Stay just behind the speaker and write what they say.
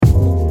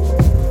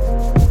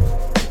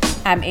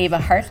I'm Ava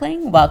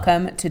Hartling.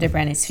 Welcome to The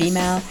Brand is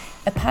Female,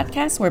 a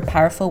podcast where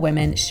powerful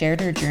women share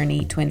their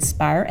journey to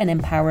inspire and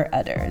empower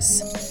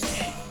others.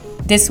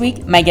 This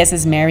week, my guest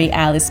is Mary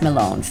Alice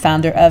Malone,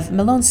 founder of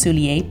Malone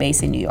Souliers,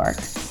 based in New York.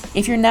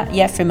 If you're not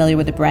yet familiar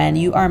with the brand,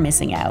 you are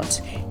missing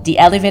out. The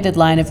elevated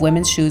line of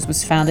women's shoes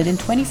was founded in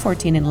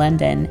 2014 in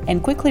London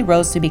and quickly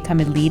rose to become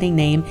a leading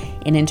name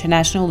in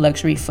international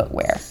luxury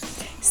footwear.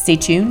 Stay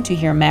tuned to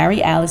hear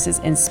Mary Alice's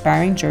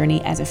inspiring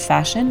journey as a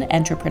fashion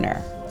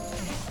entrepreneur.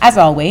 As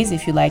always,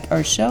 if you like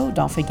our show,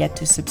 don't forget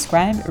to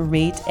subscribe,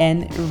 rate,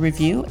 and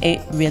review.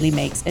 It really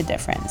makes a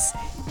difference.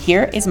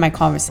 Here is my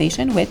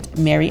conversation with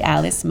Mary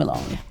Alice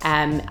Malone.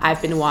 I've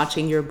been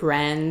watching your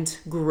brand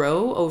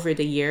grow over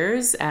the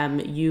years.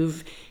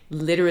 You've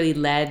literally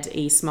led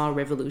a small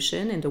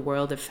revolution in the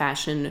world of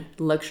fashion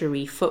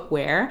luxury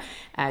footwear.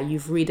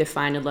 You've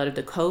redefined a lot of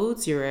the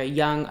codes. You're a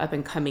young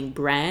up-and-coming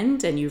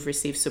brand, and you've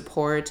received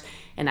support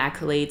and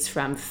accolades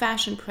from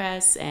fashion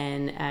press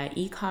and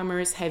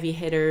e-commerce heavy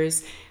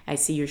hitters. I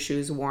see your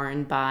shoes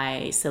worn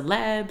by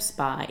celebs,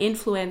 by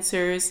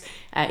influencers.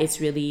 It's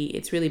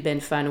really been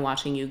fun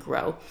watching you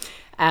grow.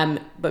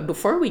 But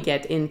before we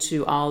get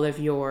into all of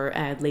your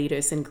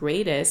latest and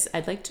greatest,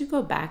 I'd like to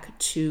go back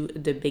to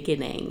the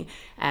beginning.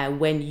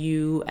 When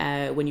you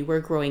were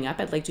growing up,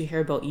 I'd like to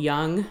hear about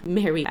young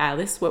Mary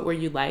Alice. What were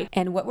you like?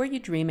 And what were you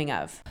dreaming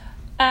of?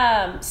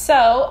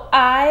 So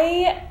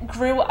I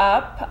grew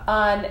up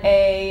on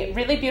a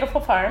really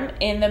beautiful farm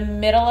in the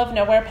middle of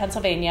nowhere,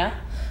 Pennsylvania.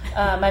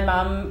 My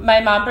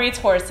mom breeds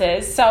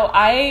horses. So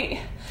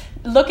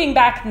looking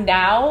back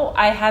now,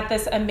 I had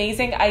this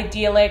amazing,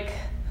 idyllic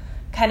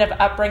kind of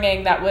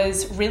upbringing that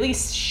was really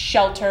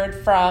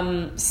sheltered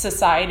from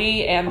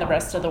society and the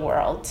rest of the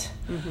world.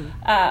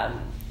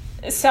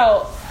 Mm-hmm.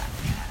 So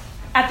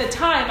at the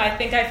time, I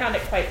think I found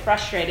it quite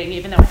frustrating,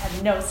 even though I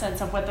had no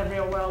sense of what the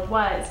real world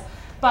was.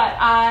 But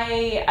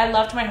I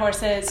loved my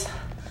horses.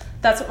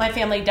 That's what my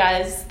family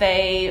does.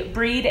 They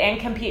breed and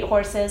compete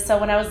horses. So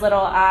when I was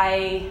little,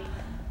 I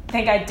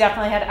think I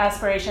definitely had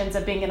aspirations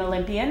of being an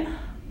Olympian.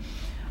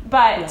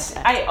 But yes,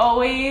 I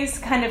always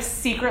kind of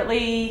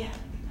secretly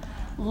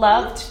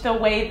loved the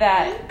way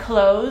that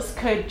clothes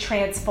could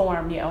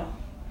transform you.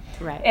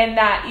 Right. And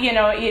that,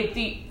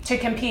 to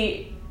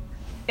compete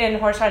in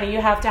horse riding,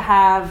 you have to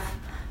have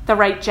the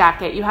right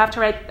jacket. You have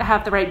to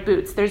have the right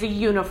boots. There's a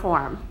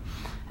uniform.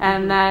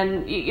 And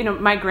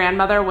then, my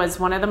grandmother was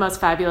one of the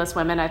most fabulous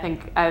women I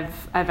think I've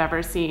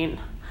ever seen.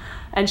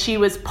 And she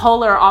was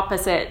polar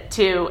opposite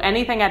to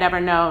anything I'd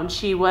ever known.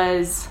 She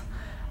was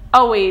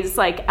always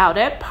out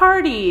at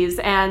parties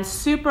and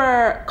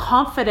super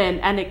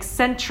confident and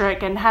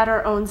eccentric and had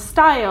her own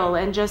style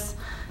and just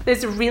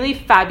this really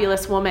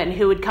fabulous woman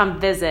who would come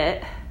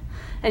visit.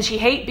 And she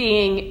hated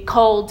being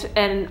cold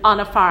and on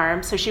a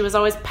farm. So she was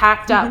always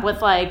packed up with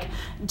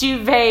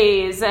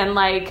duvets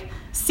and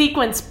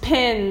sequence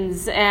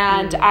pins,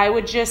 and I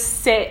would just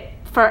sit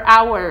for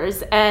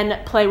hours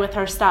and play with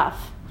her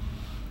stuff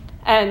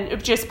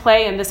and just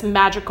play in this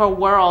magical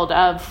world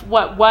of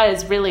what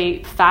was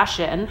really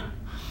fashion.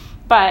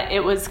 But it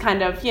was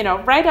kind of,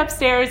 right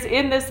upstairs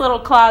in this little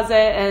closet,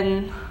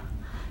 and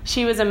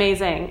she was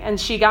amazing. And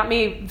she got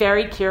me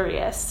very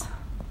curious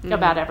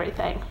about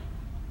everything.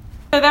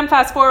 So then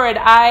fast forward,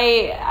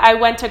 I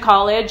went to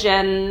college,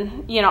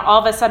 and, all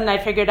of a sudden I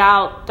figured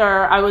out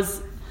I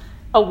was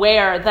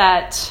aware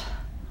that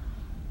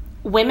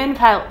women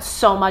felt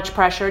so much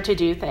pressure to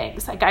do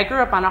things. I grew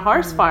up on a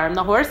horse farm.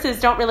 The horses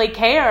don't really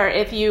care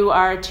if you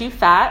are too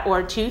fat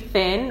or too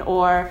thin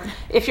or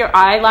if your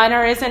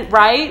eyeliner isn't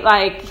right.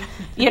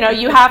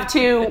 You have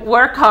to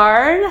work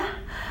hard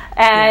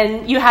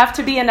and you have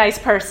to be a nice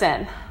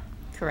person.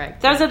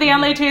 Correct. Those are the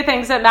only two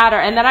things that matter.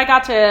 And then I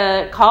got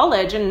to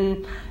college,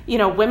 and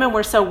women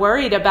were so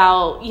worried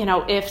about,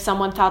 if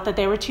someone thought that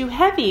they were too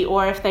heavy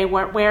or if they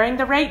weren't wearing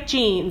the right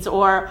jeans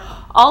or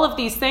all of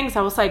these things.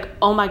 I was like,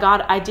 oh my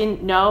God, I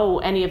didn't know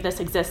any of this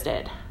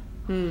existed.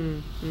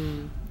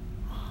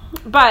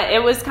 But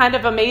it was kind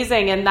of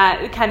amazing, and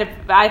that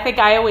I think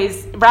I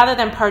always, rather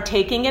than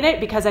partaking in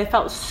it because I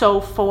felt so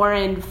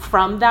foreign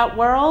from that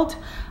world,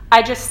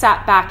 I just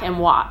sat back and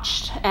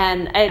watched.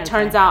 And it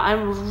turns out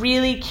I'm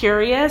really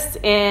curious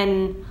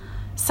in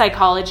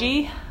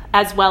psychology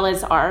as well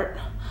as art.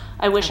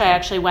 I wish I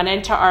actually went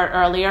into art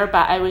earlier,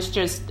 but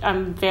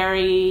I'm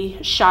very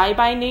shy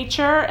by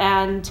nature,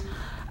 and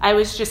I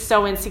was just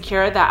so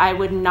insecure that I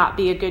would not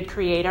be a good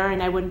creator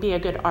and I wouldn't be a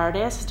good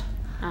artist.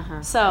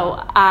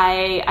 So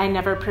I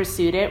never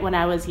pursued it when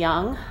I was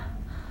young,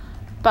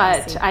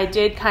 but I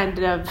did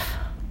kind of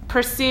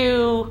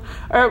pursue,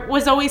 or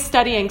was always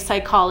studying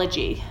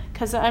psychology,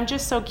 because I'm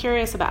just so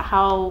curious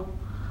about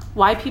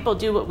why people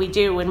do what we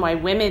do and why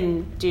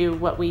women do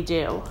what we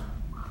do.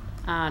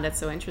 That's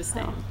so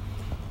interesting.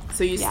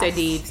 So you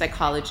studied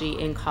psychology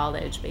in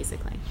college,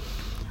 basically?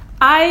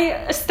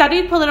 I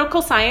studied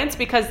political science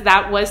because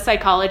that was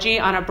psychology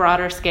on a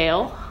broader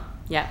scale.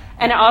 Yeah.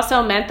 And it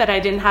also meant that I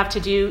didn't have to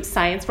do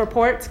science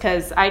reports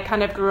because I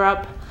kind of grew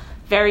up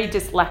very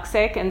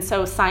dyslexic, and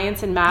so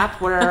science and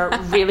math were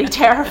really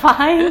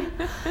terrifying.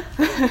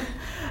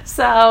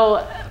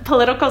 So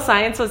political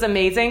science was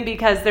amazing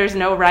because there's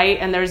no right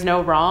and there's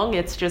no wrong.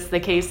 It's just the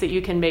case that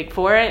you can make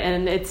for it,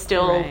 and it's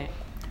still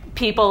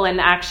people and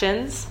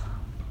actions.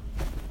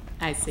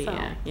 I see. So.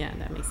 Yeah,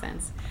 that makes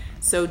sense.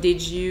 So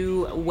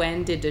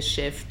when did the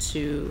shift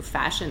to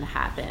fashion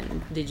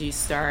happen? Did you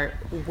start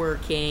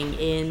working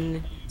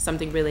in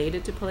something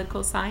related to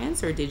political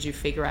science, or did you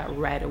figure out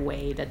right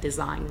away that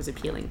design was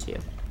appealing to you?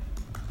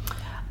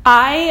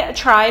 I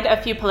tried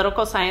a few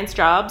political science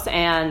jobs,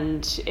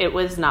 and it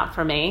was not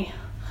for me.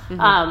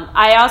 Mm-hmm.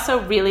 I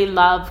also really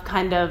love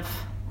kind of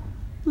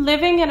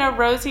living in a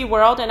rosy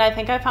world, and I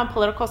think I found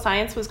political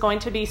science was going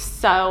to be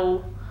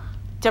so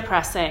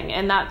depressing,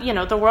 and that, you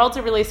know, the world's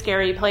a really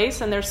scary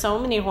place, and there's so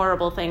many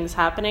horrible things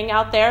happening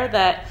out there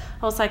that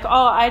I was like,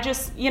 oh, I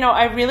just, you know,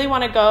 I really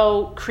want to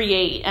go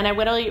create, and I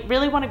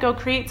really want to go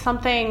create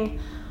something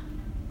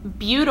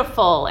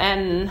beautiful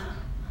and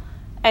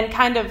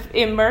kind of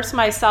immerse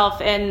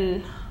myself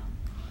in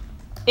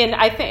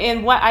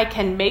what I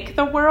can make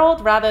the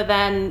world, rather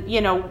than, you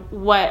know,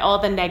 what all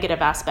the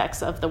negative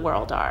aspects of the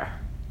world are.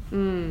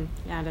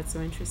 Yeah, that's so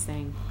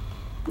interesting.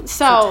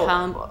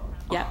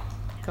 Yeah,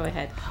 go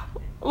ahead.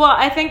 Well,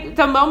 I think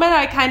the moment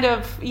I kind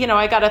of, you know,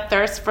 I got a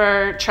thirst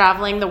for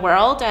traveling the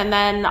world, and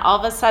then all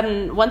of a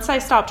sudden, once I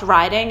stopped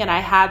riding and I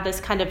had this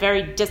kind of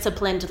very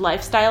disciplined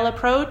lifestyle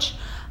approach,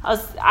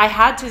 I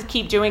had to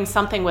keep doing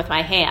something with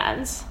my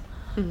hands.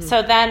 Mm-hmm.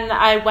 So then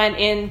I went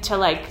in to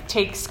like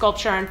take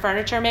sculpture and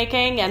furniture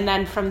making, and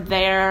then from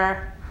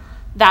there,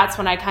 that's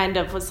when I kind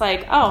of was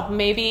like, oh,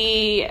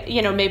 maybe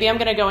I'm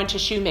going to go into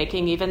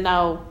shoemaking, even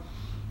though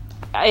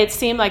it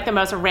seemed like the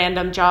most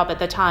random job at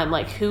the time.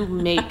 Like, who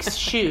makes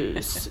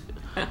shoes?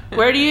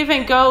 Where do you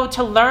even go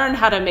to learn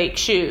how to make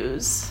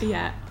shoes?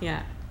 Yeah.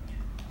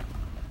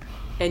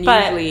 And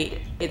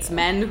usually it's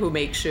men who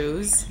make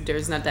shoes.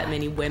 There's not that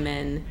many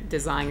women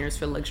designers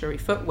for luxury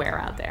footwear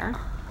out there.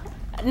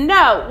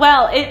 No,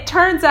 well, it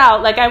turns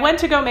out, like, I went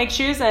to go make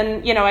shoes,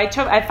 and, you know,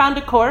 I found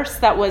a course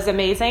that was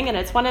amazing, and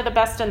it's one of the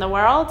best in the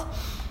world.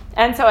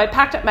 And so I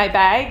packed up my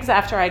bags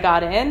after I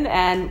got in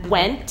and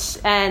went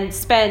and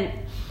spent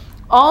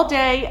all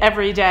day,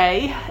 every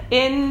day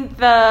in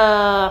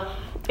the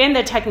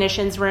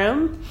technician's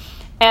room,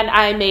 and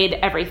I made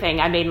everything.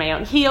 I made my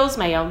own heels,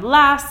 my own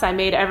lasts. I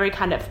made every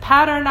kind of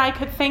pattern I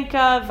could think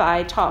of.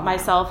 I taught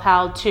myself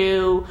how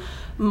to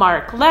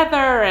mark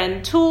leather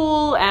and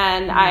tool,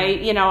 and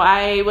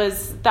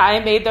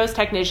I made those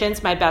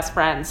technicians my best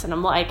friends, and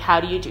I'm like, how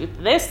do you do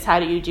this? How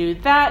do you do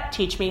that?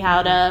 Teach me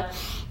how to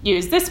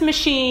use this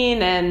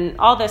machine and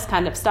all this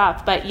kind of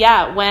stuff. But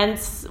yeah,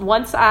 once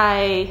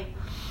I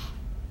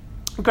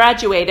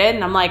graduated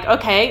and I'm like,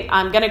 okay,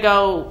 I'm going to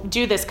go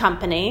do this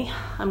company.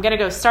 I'm going to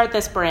go start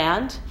this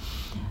brand.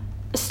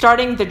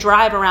 Starting the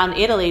drive around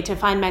Italy to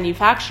find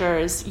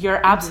manufacturers,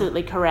 you're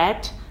absolutely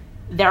correct.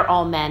 They're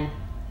all men.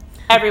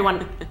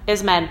 Everyone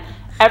is men.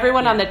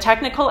 Everyone on the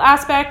technical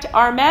aspect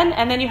are men,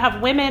 and then you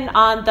have women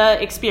on the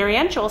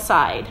experiential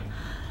side.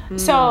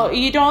 So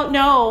you don't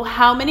know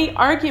how many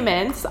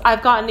arguments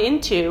I've gotten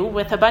into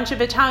with a bunch of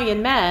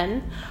Italian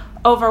men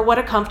over what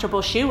a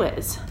comfortable shoe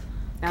is.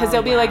 Because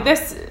they'll be like,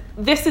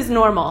 this is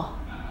normal.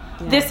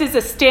 Yeah. This is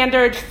a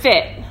standard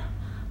fit.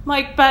 I'm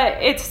like, but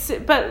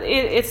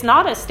it's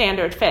not a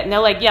standard fit. And they're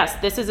like, yes,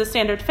 this is a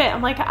standard fit.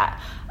 I'm like,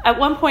 at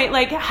one point,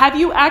 like, have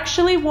you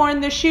actually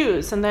worn the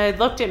shoes? And they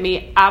looked at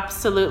me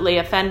absolutely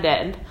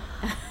offended.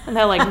 And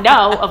they're like,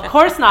 no, of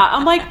course not.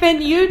 I'm like,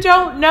 then you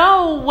don't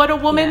know what a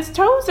woman's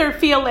toes are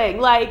feeling.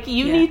 Like,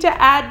 you need to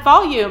add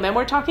volume. And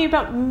we're talking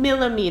about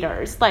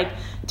millimeters, like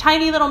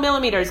tiny little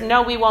millimeters.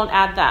 No, we won't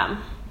add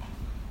them.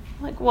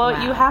 Like,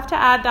 well, you have to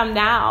add them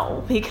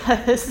now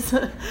because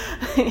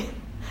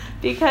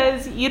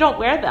you don't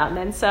wear them.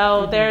 And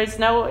so there's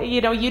no,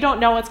 you don't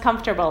know what's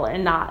comfortable or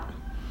not.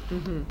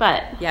 Mm-hmm.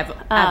 But yeah,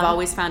 I've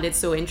always found it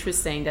so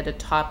interesting that the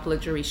top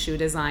luxury shoe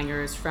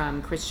designers,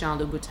 from Christian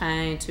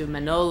Louboutin to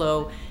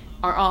Manolo,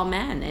 are all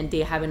men, and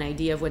they have an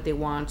idea of what they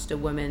want the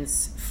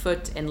woman's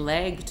foot and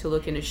leg to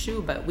look in a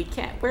shoe, but we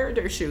can't wear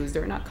their shoes.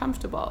 They're not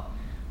comfortable.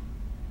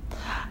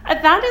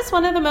 That is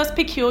one of the most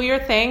peculiar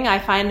thing I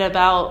find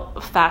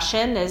about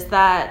fashion, is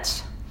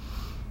that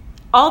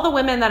all the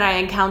women that I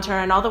encounter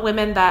and all the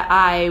women that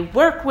I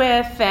work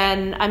with,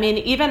 and I mean,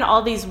 even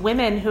all these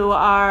women who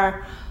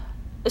are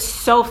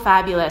so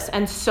fabulous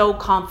and so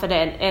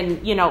confident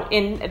and,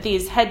 in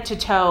these head to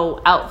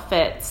toe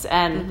outfits,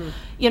 and,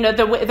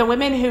 the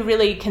women who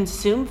really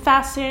consume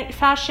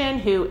fashion,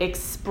 who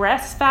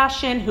express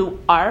fashion, who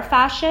are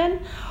fashion,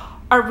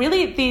 are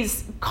really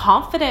these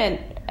confident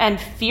and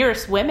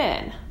fierce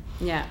women.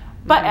 Yeah.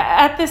 But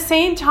at the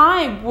same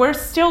time, we're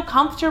still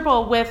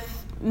comfortable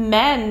with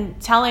men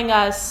telling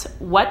us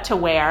what to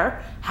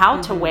wear,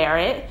 how to wear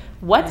it,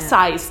 what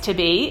size to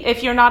be.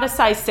 If you're not a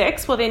size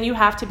 6, well, then you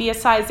have to be a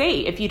size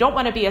 8. If you don't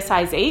want to be a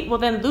size 8, well,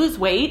 then lose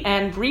weight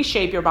and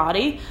reshape your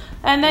body,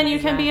 and then you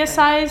can be a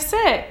size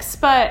 6.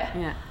 But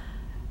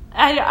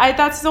I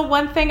that's the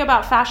one thing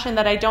about fashion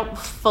that I don't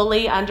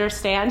fully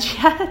understand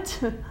yet.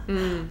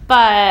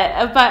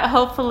 But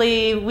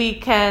hopefully we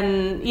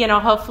can,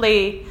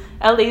 hopefully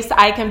at least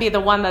I can be the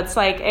one that's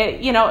like,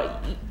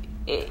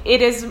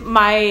 it's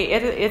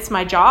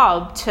my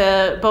job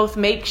to both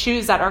make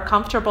shoes that are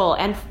comfortable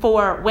and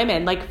for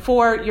women, like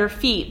for your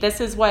feet.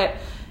 This is what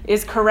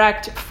is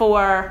correct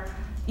for,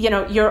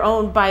 your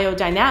own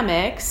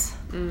biodynamics.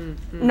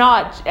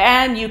 Mm-hmm.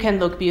 And you can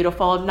look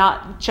beautiful,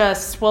 not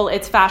just, well,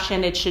 it's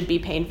fashion, it should be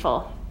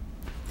painful.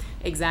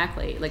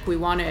 Exactly. Like we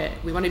want to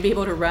be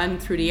able to run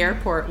through the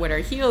airport with our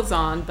heels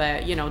on,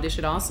 but they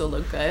should also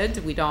look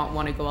good. We don't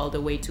want to go all the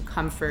way to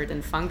comfort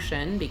and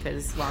function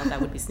because, well,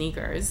 that would be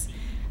sneakers.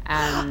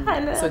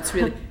 So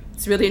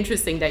it's really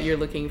interesting that you're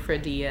looking for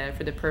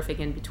the perfect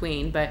in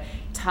between. But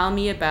tell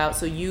me about,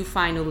 so you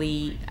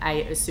finally,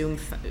 I assume,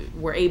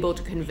 were able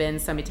to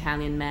convince some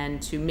Italian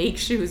men to make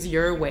shoes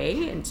your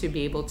way and to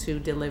be able to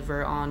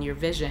deliver on your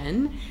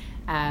vision.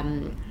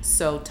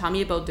 So tell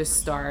me about the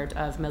start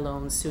of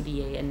Malone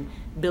Souliers and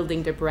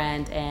building the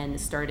brand and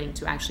starting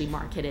to actually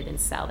market it and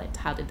sell it.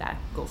 How did that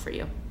go for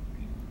you?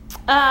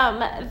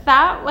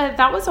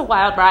 That was a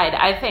wild ride.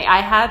 I think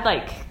I had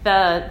like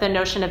the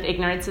notion of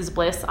ignorance is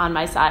bliss on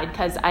my side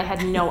because I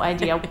had no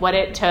idea what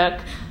it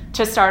took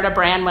to start a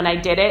brand when I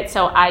did it.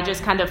 So I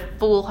just kind of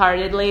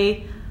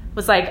foolhardily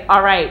was like,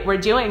 all right, we're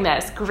doing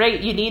this.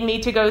 Great. You need me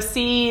to go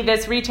see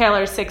this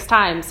retailer 6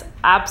 times.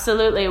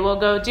 Absolutely. We'll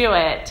go do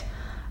it.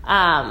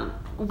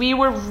 We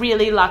were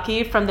really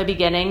lucky from the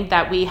beginning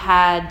that we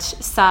had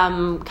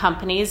some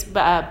companies,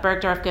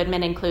 Bergdorf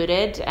Goodman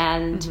included,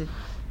 and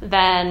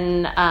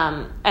then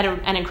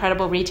an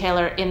incredible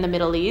retailer in the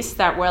Middle East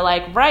that were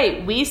like,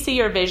 right, we see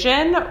your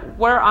vision,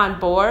 we're on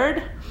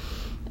board,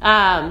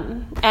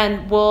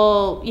 and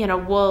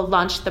we'll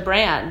launch the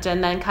brand.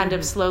 And then kind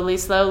of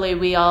slowly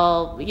we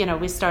all,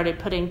 we started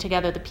putting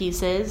together the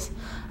pieces.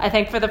 I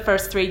think for the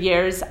first 3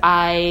 years,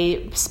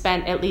 I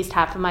spent at least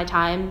half of my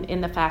time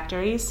in the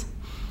factories,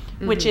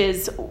 which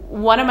is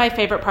one of my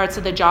favorite parts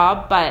of the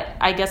job, but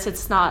I guess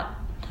it's not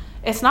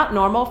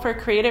normal for a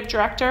creative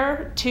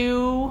director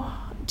to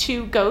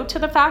go to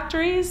the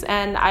factories.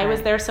 And I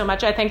was there so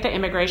much, I think the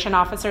immigration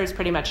officers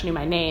pretty much knew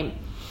my name.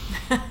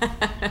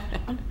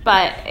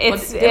 But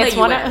it's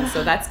one of,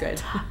 so that's good.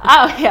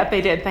 Oh yeah,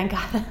 they did, thank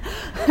God.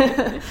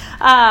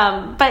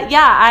 But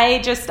yeah,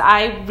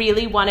 I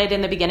really wanted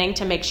in the beginning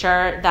to make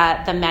sure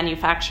that the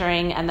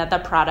manufacturing and that the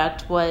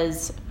product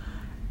was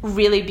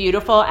really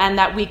beautiful and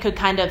that we could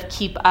kind of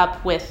keep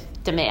up with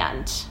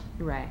demand.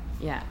 Right.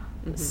 Yeah.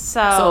 Mm-hmm.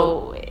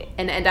 So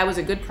and that was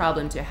a good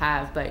problem to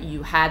have, but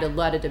you had a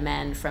lot of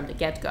demand from the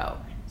get-go.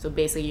 So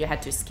basically you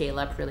had to scale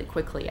up really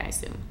quickly, I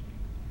assume.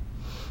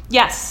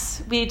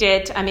 Yes, we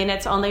did. I mean,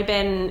 it's only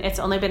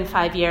been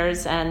 5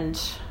 years and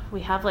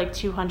we have like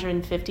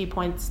 250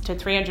 points to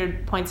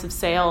 300 points of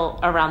sale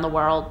around the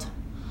world.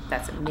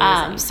 That's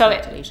amazing. So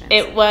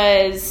it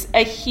was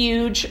a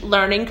huge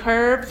learning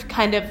curve,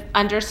 kind of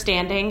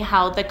understanding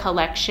how the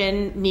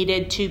collection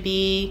needed to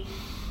be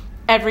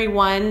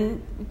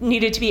everything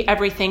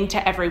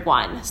to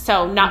everyone.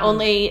 So not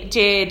only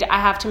did I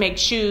have to make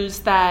shoes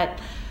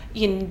that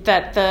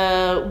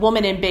the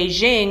woman in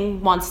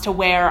Beijing wants to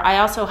wear, I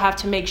also have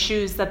to make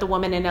shoes that the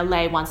woman in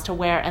LA wants to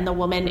wear and the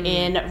woman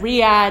in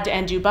Riyadh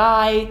and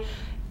Dubai.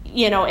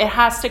 It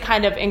has to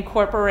kind of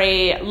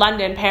incorporate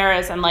London,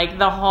 Paris, and like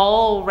the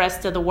whole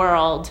rest of the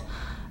world.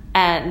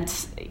 And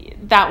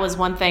that was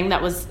one thing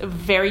that was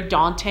very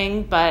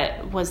daunting,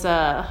 but was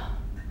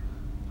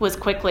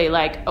quickly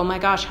like, oh my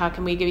gosh, how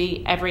can we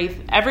be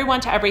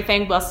everyone to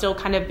everything while still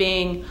kind of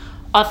being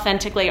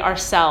authentically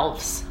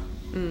ourselves?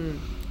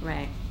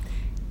 Right.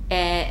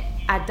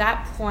 At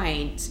that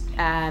point,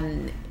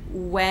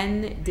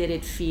 when did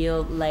it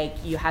feel like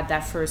you had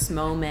that first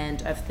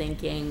moment of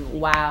thinking,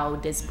 wow,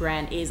 this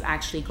brand is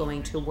actually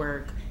going to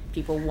work,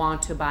 people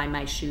want to buy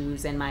my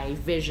shoes and my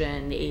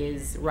vision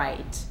is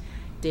right?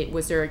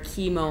 Was there a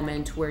key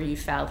moment where you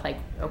felt like,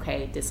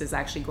 okay, this is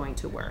actually going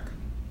to work?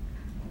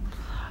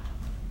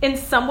 In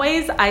some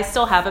ways, I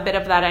still have a bit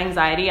of that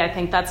anxiety. I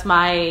think that's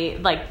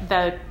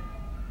the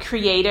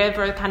creative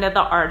or kind of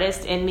the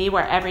artist in me,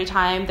 where every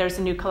time there's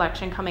a new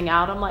collection coming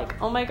out, I'm like,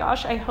 oh my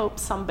gosh, I hope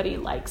somebody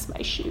likes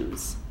my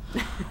shoes.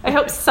 I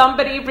hope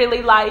somebody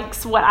really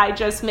likes what I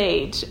just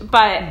made.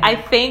 But I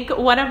think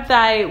one of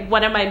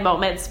my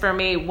moments for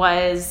me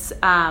was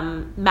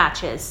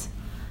matches,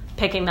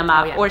 picking them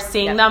up or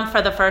seeing them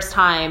for the first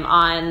time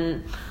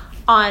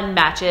on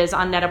matches,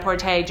 on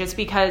Net-a-Porter, just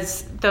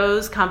because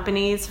those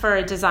companies for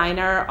a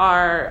designer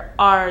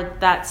are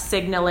that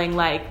signaling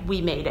like we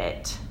made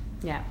it.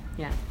 Yeah.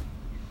 Yeah.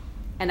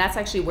 And that's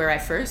actually where I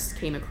first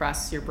came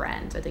across your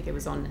brand. I think it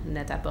was on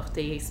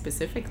Net-a-Porter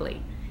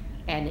specifically.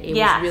 And it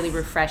was really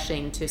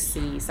refreshing to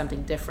see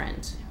something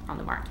different on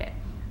the market.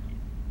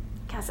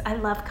 Yes, I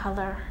love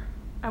color.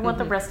 I want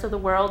the rest of the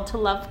world to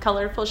love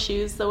colorful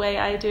shoes the way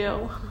I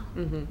do.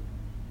 Mm-hmm.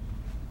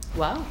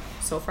 Well,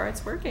 so far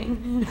it's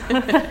working.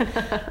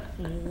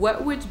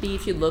 What would be,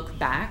 if you look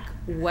back,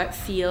 what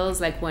feels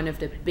like one of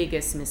the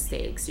biggest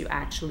mistakes you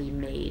actually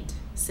made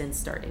since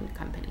starting the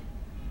company?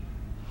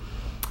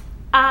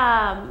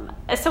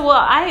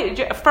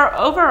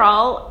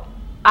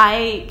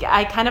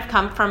 I kind of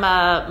come from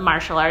a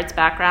martial arts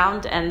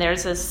background, and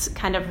there's this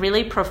kind of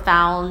really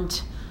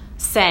profound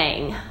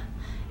saying,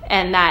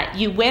 and that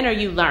you win or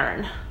you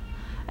learn.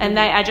 And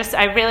I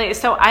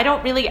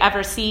don't really ever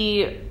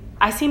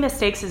I see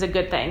mistakes as a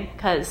good thing,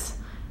 because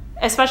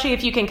especially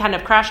if you can kind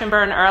of crash and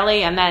burn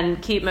early and then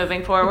keep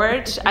moving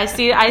forward, I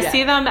see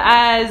them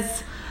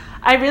as,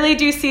 I really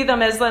do see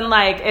them as when,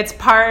 like, it's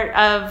part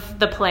of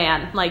the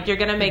plan. Like, you're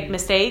going to make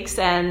mistakes,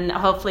 and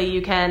hopefully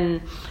you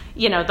can,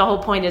 the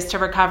whole point is to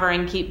recover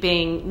and keep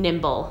being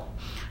nimble.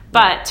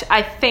 But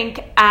I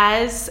think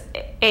as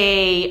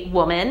a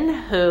woman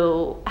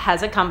who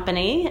has a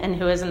company and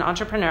who is an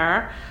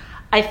entrepreneur,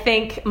 I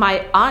think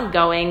my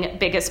ongoing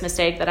biggest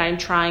mistake that I'm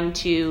trying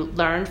to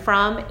learn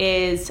from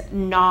is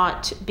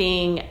not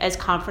being as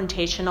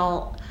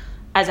confrontational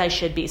as I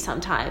should be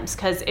sometimes,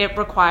 because it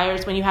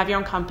requires, when you have your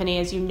own company,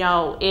 as you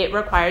know, it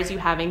requires you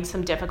having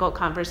some difficult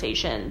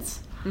conversations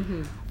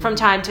from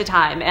time to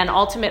time. And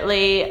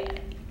ultimately,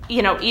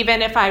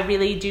 even if I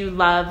really do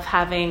love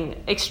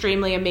having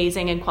extremely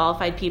amazing and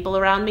qualified people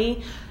around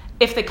me,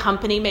 if the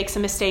company makes a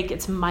mistake,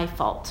 it's my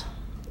fault.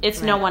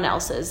 It's no one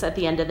else's. At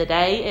the end of the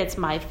day, it's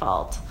my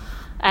fault.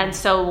 And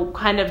so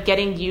kind of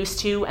getting used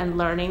to and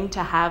learning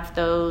to have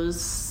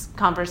those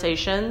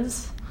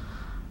conversations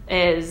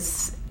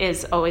is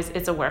always,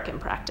 it's a work in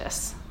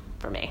practice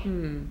for me.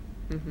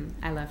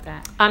 I love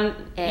that. I'm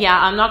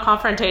not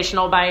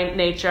confrontational by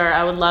nature.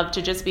 I would love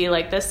to just be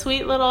like this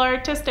sweet little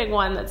artistic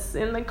one that's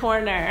in the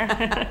corner.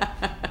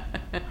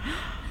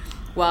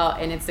 Well,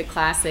 and it's a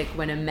classic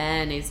when a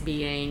man is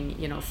being,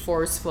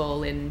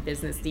 forceful in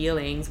business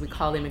dealings, we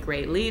call him a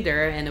great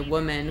leader, and a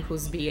woman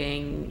who's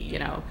being,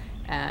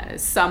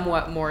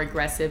 somewhat more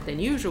aggressive than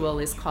usual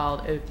is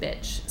called a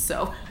bitch.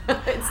 So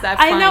it's that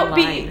fine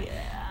line.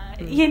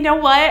 You know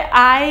what?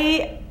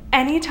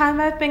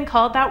 Anytime I've been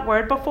called that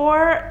word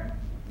before,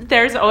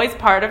 there's always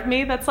part of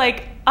me that's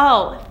like,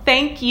 oh,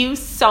 thank you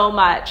so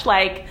much.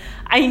 Like,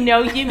 I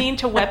know you mean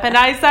to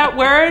weaponize that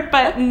word,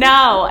 but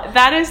no,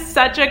 that is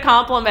such a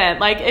compliment.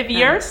 Like, if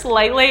you're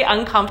slightly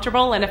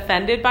uncomfortable and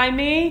offended by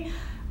me,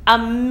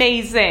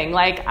 amazing.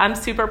 Like, I'm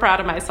super proud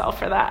of myself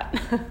for that.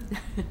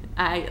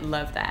 I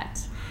love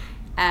that.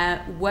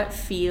 What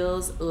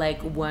feels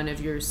like one of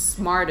your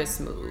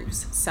smartest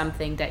moves,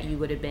 something that you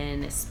would have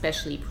been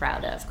especially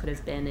proud of? Could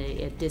have been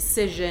a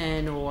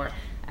decision or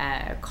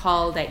a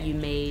call that you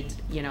made,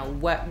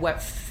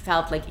 what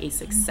felt like a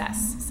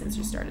success since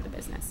you started the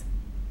business?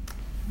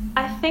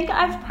 I think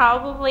I've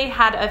probably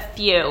had a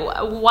few.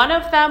 One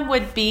of them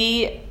would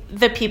be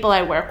the people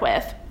I work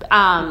with.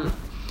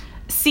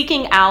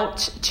 Seeking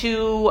out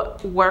to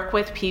work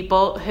with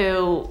people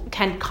who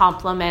can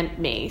complement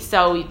me,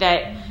 so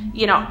that,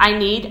 I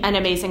need an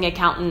amazing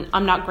accountant.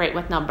 I'm not great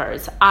with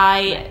numbers.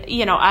 I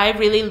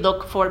really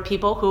look for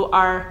people who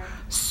are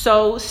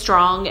so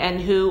strong and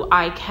who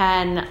I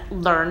can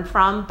learn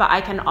from, but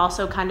I can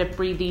also kind of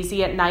breathe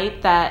easy at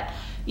night that,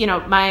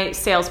 my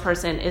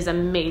salesperson is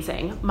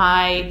amazing.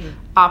 My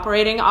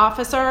operating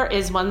officer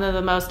is one of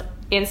the most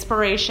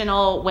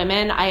inspirational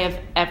women I have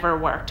ever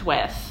worked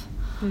with.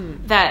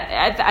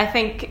 That I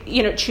think,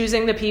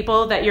 choosing the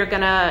people that you're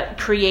going to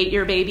create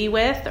your baby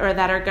with, or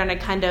that are going to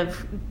kind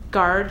of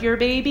guard your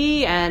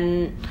baby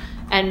and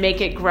make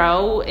it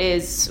grow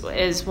is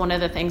one of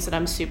the things that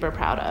I'm super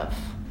proud of.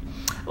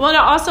 Well,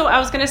 no, also I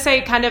was going to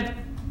say kind of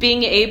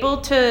being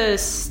able to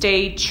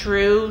stay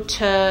true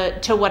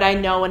to what I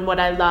know and what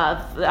I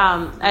love.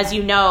 As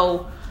you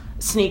know,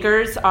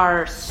 sneakers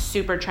are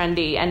super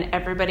trendy, and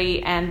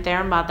everybody and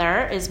their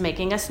mother is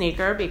making a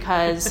sneaker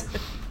because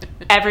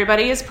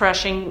everybody is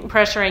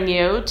pressuring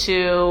you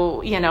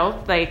to,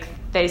 like,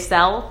 they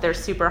sell, they're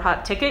super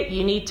hot ticket,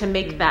 you need to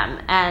make them.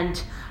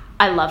 And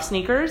I love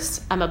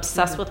sneakers. I'm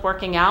obsessed with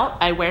working out.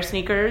 I wear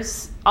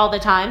sneakers all the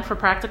time for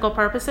practical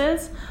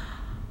purposes.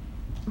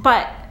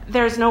 But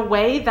there's no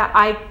way that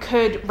I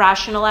could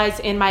rationalize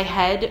in my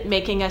head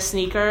making a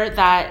sneaker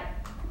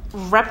that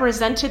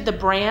represented the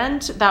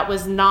brand that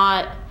was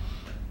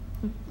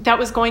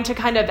going to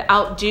kind of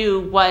outdo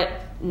what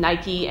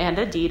Nike and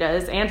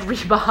Adidas and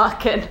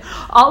Reebok and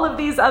all of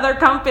these other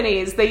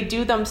companies, they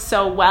do them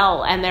so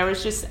well. And there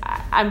was just,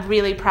 I'm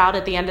really proud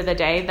at the end of the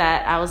day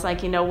that I was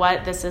like, you know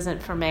what, this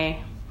isn't for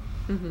me.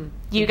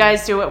 You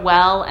guys do it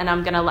well, and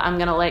I'm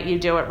gonna let you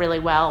do it really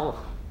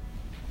well.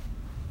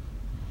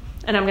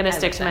 And I'm going to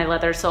stick to my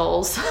leather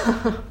soles.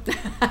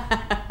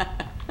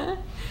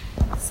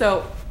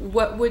 So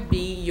what would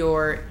be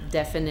your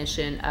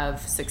definition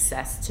of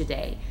success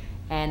today?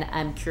 And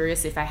I'm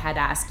curious, if I had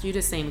asked you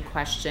the same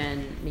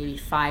question maybe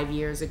 5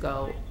 years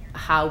ago,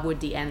 how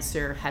would the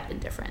answer have been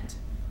different?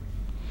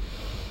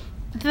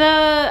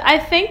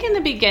 I think in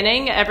the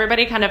beginning,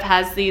 everybody kind of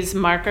has these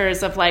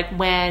markers of like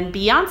when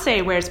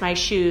Beyonce wears my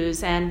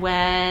shoes, and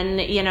when,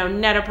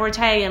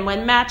 Net-a-Porter, and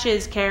when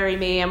Matches carry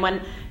me, and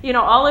when,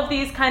 all of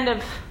these kind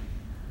of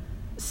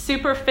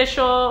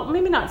superficial,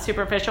 maybe not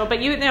superficial, but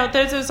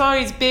there's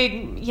always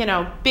big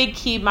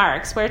key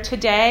marks, where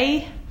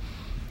today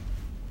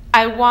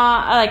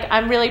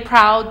I'm really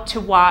proud to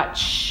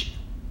watch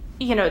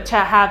to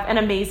have an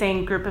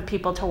amazing group of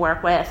people to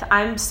work with.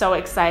 I'm so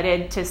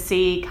excited to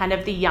see kind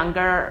of the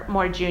younger,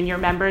 more junior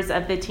members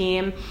of the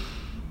team.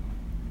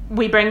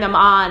 We bring them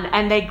on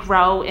and they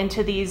grow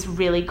into these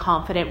really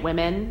confident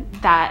women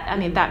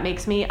that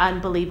makes me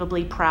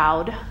unbelievably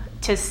proud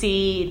to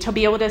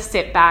be able to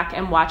sit back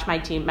and watch my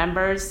team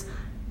members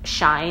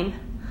shine.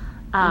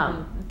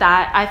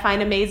 That I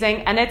find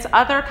amazing. And it's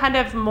other kind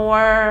of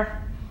more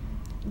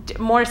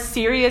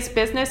serious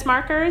business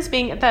markers,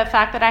 being the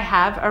fact that I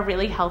have a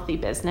really healthy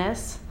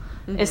business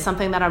is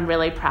something that I'm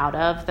really proud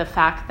of. The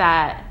fact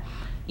that,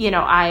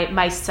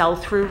 my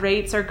sell-through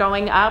rates are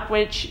going up,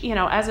 which,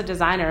 as a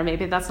designer,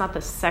 maybe that's not the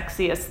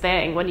sexiest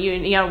thing. When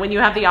when you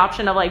have the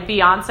option of like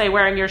Beyonce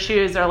wearing your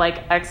shoes or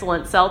like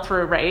excellent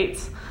sell-through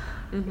rates,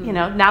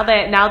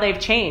 now they've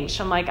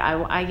changed. I'm like, I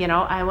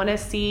want to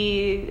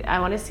see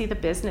the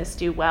business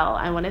do well.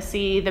 I want to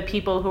see the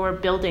people who are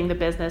building the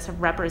business and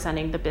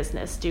representing the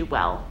business do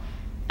well.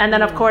 And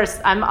then of course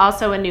I'm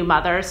also a new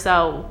mother,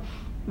 so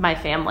my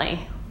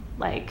family,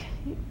 like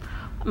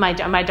my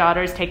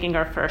daughter's taking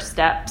her first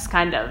steps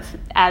kind of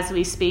as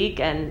we speak,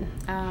 and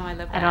I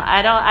love that.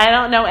 I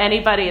don't know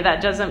anybody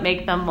that doesn't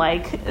make them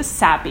like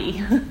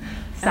sappy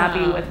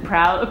with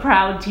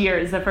proud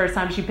tears the first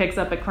time she picks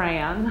up a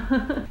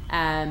crayon.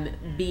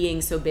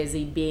 Being so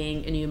busy,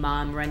 being a new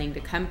mom, running the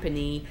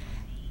company,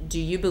 do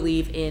you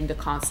believe in the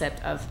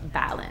concept of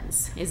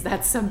balance? Is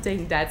that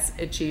something that's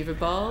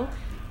achievable,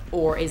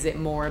 or is it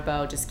more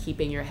about just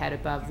keeping your head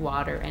above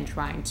water and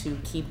trying to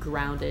keep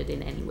grounded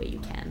in any way you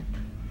can?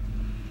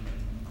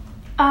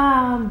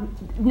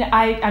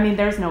 I mean,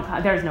 there's no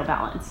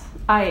balance.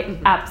 I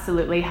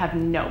absolutely have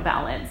no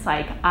balance.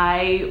 Like,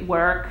 I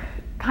work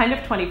kind of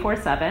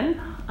 24/7.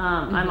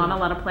 I'm on a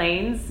lot of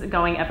planes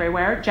going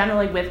everywhere,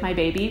 generally with my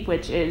baby,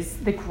 which is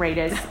the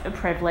greatest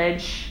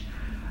privilege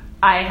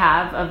I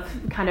have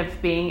of kind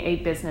of being a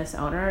business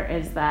owner,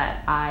 is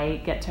that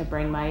I get to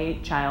bring my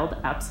child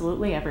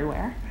absolutely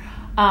everywhere.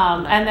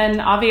 And then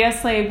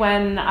obviously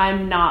when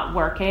I'm not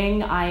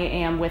working, I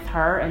am with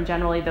her, and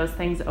generally those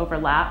things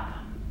overlap.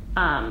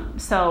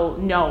 So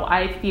no,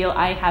 I feel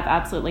I have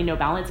absolutely no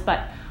balance,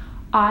 but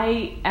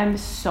I am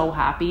so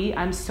happy.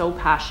 I'm so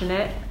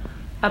passionate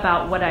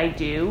about what I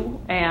do,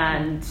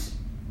 and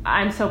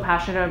I'm so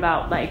passionate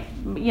about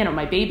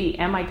my baby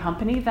and my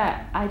company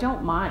that I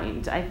don't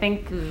mind. I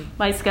think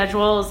my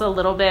schedule is a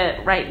little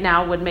bit right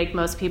now would make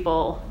most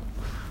people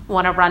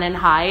want to run and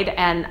hide,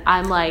 and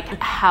I'm like,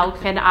 how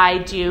can I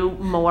do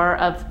more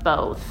of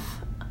both?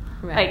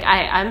 Right. Like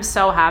I'm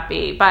so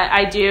happy, but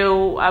I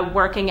do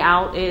working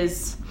out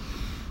is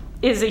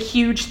a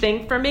huge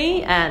thing for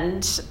me,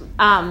 and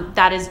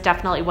that is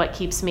definitely what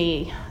keeps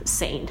me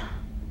sane.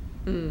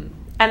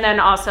 And then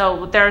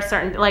also there are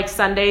certain, like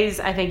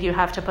Sundays, I think you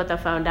have to put the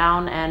phone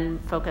down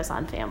and focus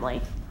on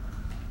family.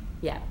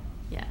 Yeah.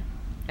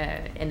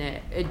 And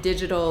a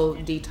digital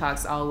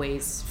detox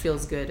always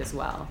feels good as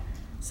well.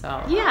 So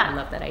yeah. I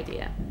love that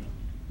idea.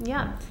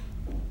 Yeah.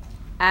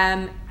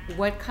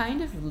 What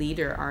kind of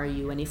leader are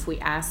you? And if we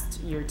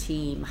asked your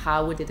team,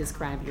 how would they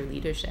describe your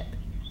leadership?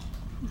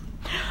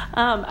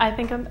 I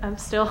think I'm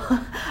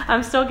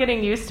still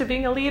getting used to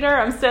being a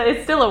leader.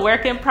 It's still a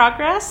work in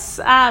progress.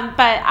 But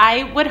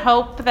I would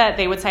hope that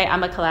they would say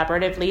I'm a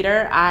collaborative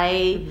leader.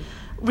 I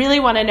really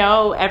want to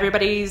know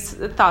everybody's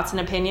thoughts and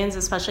opinions,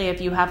 especially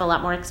if you have a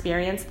lot more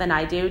experience than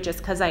I do. Just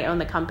because I own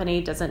the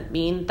company doesn't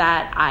mean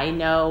that I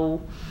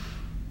know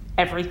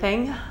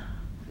everything.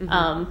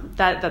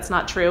 That's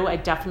not true. I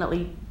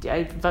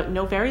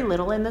know very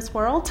little in this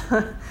world.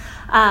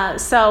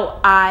 So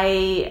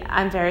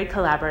I'm very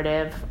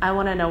collaborative. I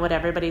want to know what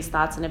everybody's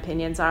thoughts and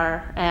opinions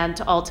are, and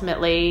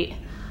ultimately,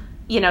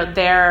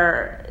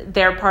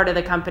 they're part of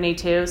the company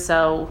too.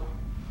 So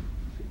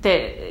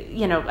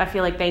I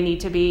feel like they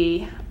need to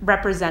be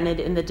represented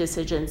in the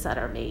decisions that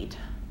are made.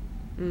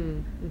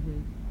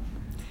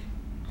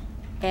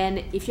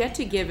 And if you had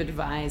to give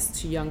advice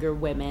to younger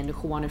women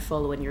who want to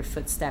follow in your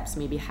footsteps,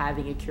 maybe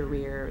having a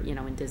career,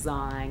 in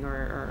design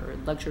or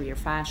luxury or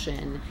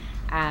fashion,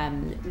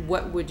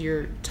 what would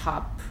your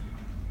top,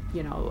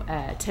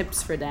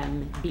 tips for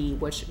them be?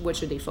 What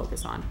should they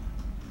focus on?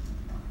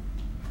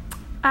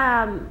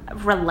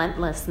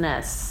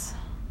 Relentlessness.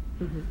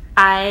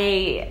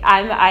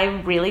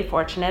 I'm really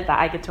fortunate that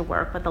I get to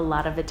work with a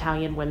lot of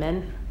Italian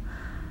women.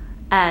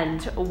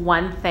 And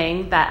one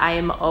thing that I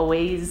am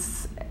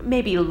always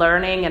maybe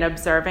learning and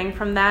observing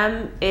from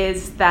them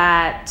is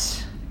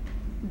that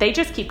they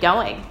just keep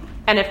going.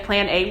 And if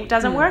plan A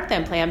doesn't work,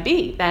 then plan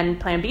B. Then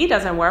plan B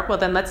doesn't work, well,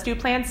 then let's do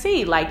plan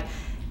C. Like,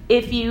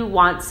 if you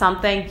want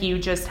something, you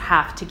just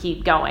have to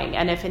keep going.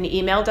 And if an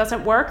email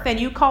doesn't work, then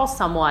you call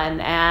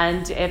someone.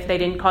 And if they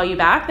didn't call you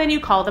back, then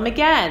you call them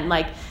again.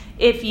 Like,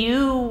 if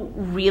you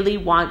really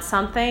want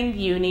something,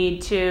 you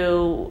need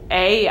to,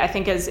 I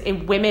think as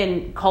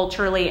women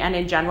culturally and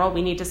in general,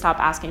 we need to stop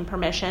asking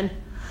permission.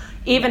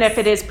 Even if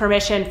it is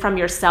permission from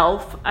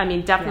yourself. I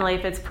mean, definitely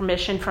if it's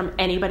permission from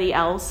anybody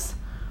else,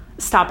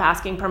 stop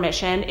asking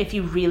permission. If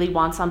you really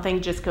want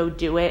something, just go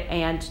do it,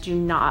 and do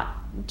not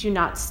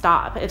not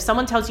stop. If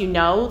someone tells you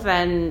no,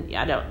 then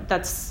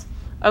that's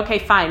okay,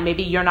 fine.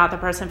 Maybe you're not the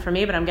person for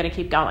me, but I'm going to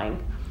keep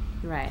going.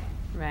 Right.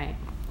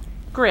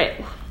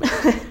 Grit.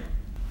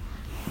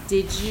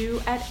 Did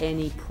you at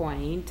any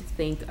point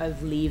think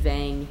of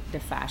leaving the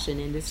fashion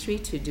industry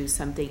to do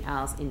something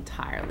else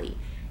entirely?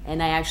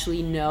 And I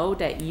actually know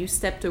that you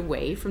stepped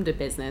away from the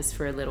business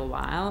for a little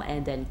while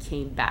and then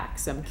came back.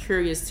 So I'm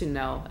curious to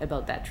know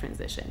about that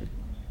transition.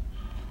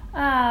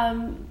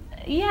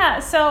 Yeah,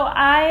 so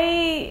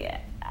I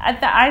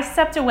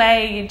stepped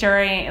away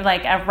during,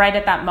 like, right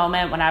at that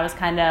moment when I was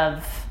kind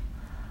of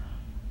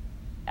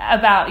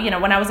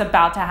when I was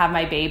about to have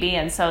my baby.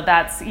 And so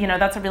that's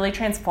a really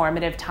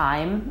transformative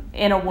time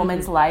in a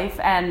woman's life.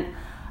 And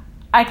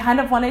I kind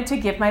of wanted to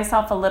give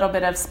myself a little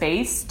bit of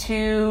space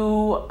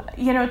to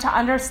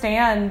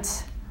understand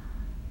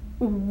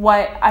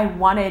what I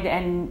wanted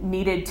and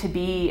needed to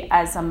be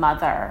as a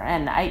mother.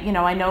 And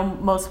I know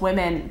most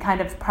women kind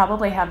of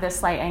probably have this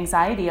slight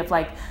anxiety of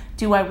like,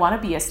 do I want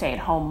to be a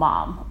stay-at-home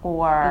mom,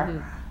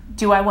 or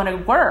do I want to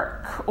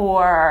work,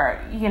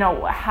 or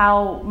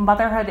how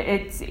motherhood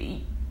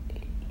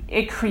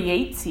it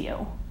creates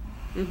you.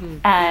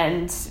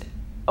 And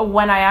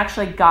when I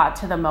actually got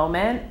to the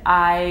moment,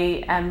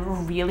 I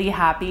am really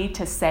happy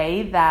to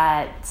say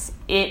that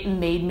it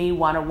made me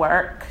want to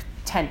work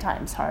 10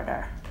 times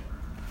harder.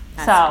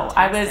 That's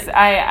fantastic.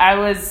 I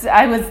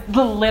was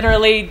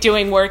literally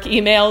doing work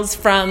emails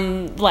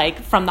from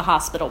the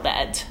hospital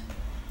bed.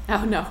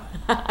 Oh no.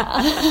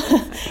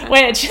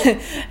 Which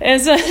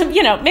is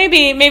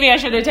maybe I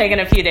should have taken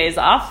a few days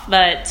off,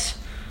 but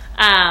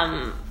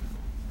I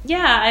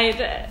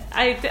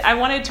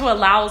wanted to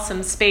allow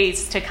some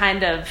space to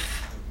kind of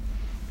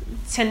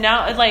to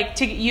know,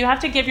 you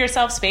have to give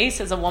yourself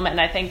space as a woman,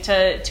 I think,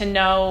 to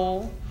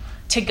know,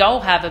 to go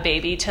have a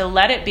baby, to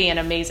let it be an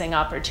amazing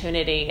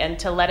opportunity, and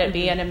to let it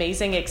be an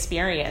amazing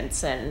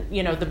experience, and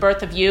the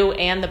birth of you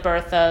and the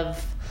birth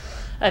of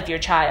your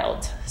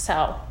child.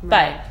 So,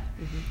 right. But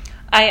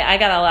I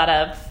got a lot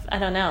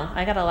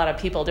of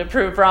people to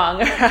prove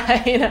wrong.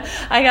 I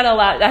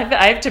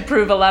have to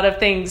prove a lot of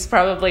things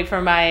probably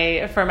for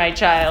my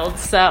child.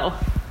 So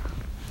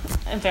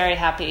I'm very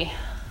happy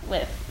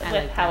with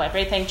how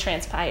everything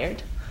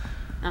transpired.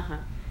 And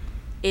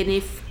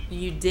if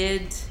you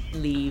did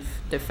leave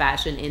the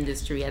fashion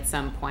industry at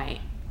some point,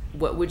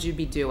 what would you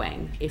be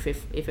doing if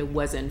it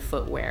wasn't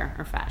footwear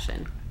or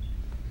fashion?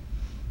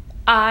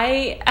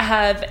 I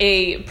have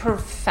a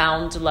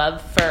profound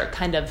love for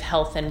kind of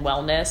health and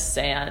wellness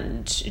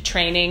and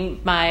training.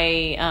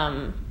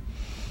 My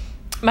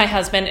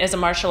husband is a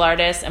martial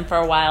artist, and for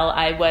a while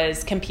I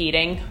was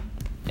competing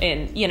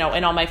in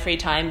all my free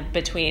time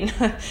between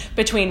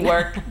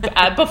work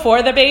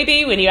before the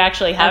baby, when you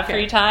actually have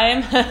free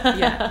time.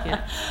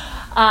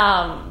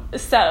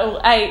 So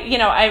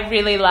I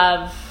really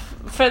love,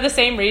 for the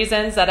same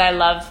reasons that I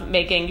love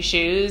making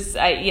shoes.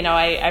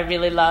 I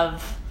really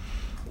love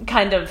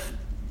kind of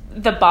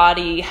the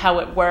body, how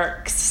it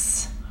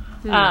works.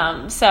 So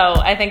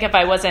I think if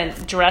I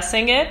wasn't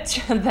dressing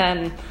it,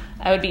 then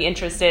I would be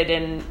interested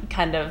in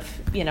kind of,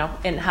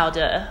 in how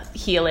to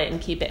heal it and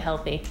keep it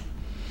healthy.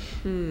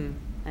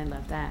 I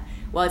love that.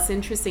 Well, it's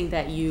interesting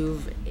that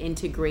you've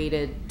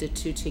integrated the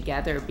two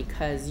together,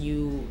 because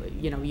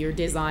you're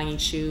designing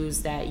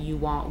shoes that you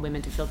want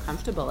women to feel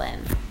comfortable in.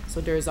 So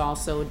there's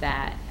also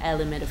that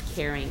element of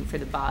caring for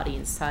the body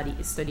and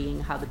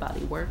studying how the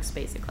body works,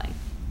 basically.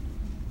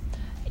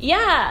 Yeah,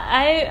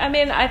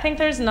 I think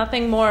there's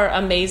nothing more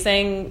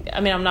amazing.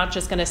 I'm not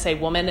just going to say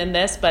woman in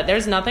this, but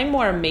there's nothing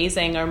more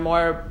amazing or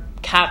more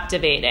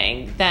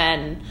captivating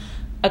than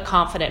a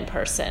confident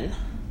person.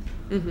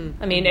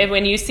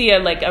 When you see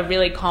a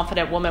really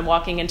confident woman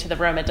walking into the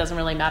room, it doesn't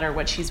really matter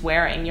what she's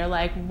wearing. You're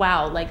like,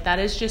 wow, that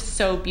is just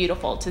so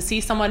beautiful to see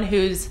someone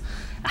who's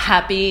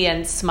happy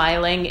and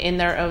smiling in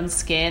their own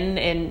skin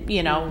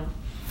and,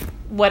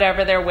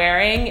 whatever they're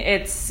wearing.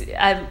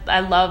 I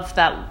love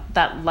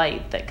that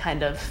light that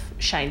kind of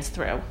shines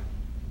through.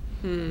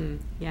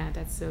 Yeah,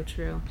 that's so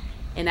true.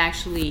 And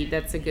actually,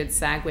 that's a good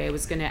segue. I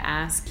was going to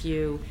ask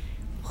you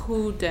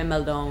who the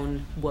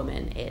Malone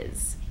woman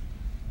is.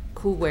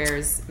 Who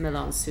wears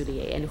Malone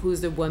Souliers, and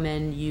who's the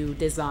woman you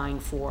design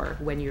for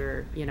when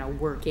you're,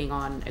 working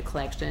on a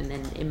collection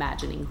and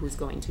imagining who's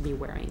going to be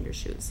wearing your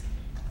shoes?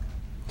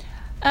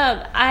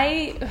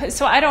 I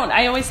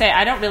always say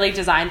I don't really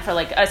design for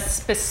a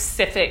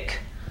specific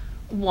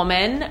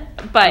woman,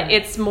 but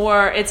it's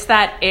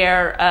that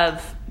air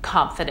of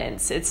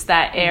confidence. It's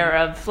that air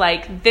of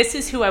this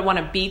is who I want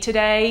to be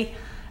today.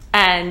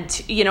 And,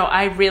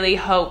 I really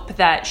hope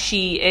that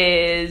she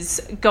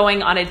is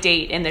going on a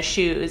date in the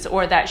shoes,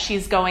 or that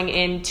she's going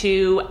in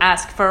to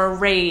ask for a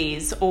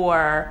raise,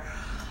 or,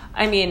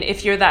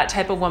 if you're that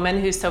type of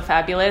woman who's so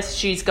fabulous,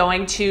 she's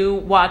going to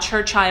watch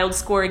her child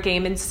score a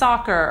game in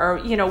soccer, or,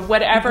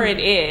 whatever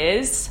it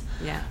is.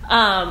 Yeah.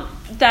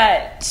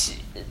 That's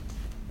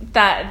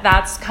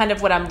kind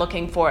of what I'm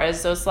looking for,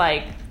 is those,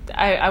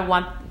 I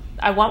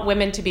want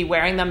women to be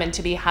wearing them and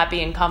to be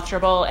happy and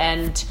comfortable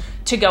and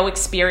to go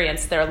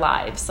experience their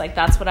lives.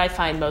 That's what I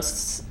find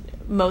most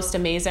most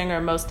amazing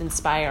or most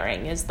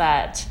inspiring is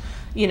that,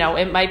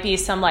 it might be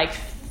some like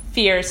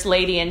fierce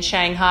lady in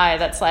Shanghai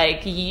that's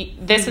like,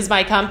 this is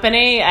my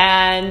company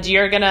and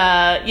you're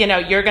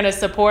gonna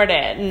support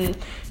it. And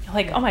you're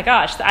like, oh my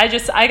gosh,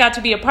 I got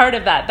to be a part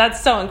of that.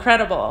 That's so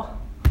incredible.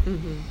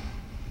 Mm-hmm.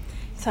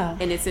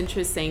 And it's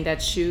interesting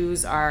that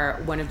shoes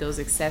are one of those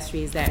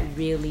accessories that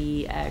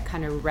really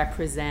kind of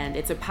represent,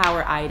 it's a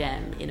power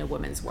item in a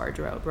woman's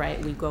wardrobe, right?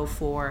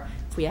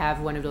 If we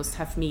have one of those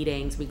tough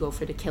meetings, we go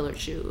for the killer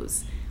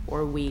shoes,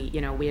 or we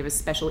have a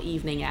special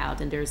evening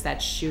out and there's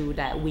that shoe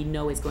that we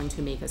know is going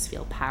to make us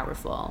feel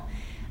powerful.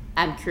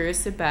 I'm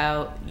curious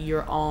about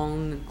your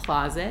own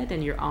closet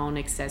and your own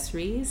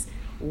accessories.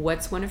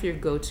 What's one of your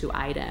go-to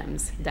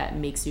items that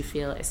makes you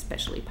feel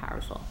especially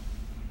powerful?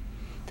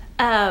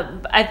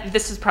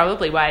 This is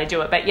probably why I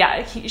do it, but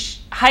yeah,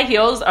 high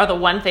heels are the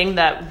one thing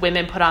that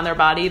women put on their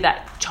body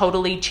that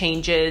totally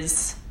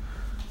changes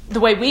the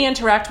way we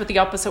interact with the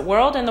opposite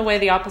world and the way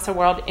the opposite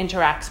world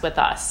interacts with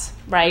us,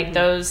 right?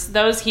 Mm-hmm.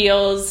 Those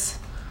heels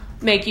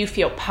make you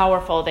feel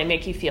powerful. They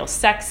make you feel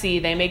sexy.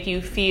 They make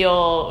you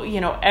feel,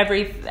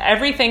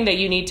 everything that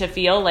you need to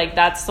feel. Like,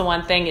 that's the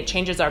one thing. It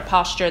changes our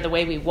posture, the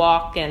way we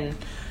walk, and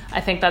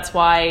I think that's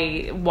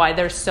why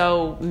they're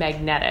so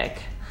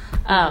magnetic.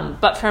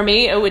 But for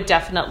me, it would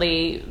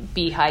definitely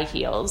be high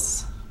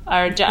heels.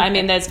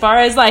 As far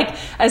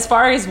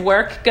as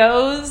work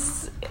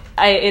goes,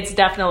 it's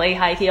definitely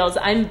high heels.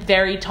 I'm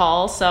very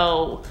tall,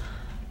 so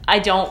I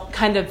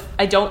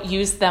don't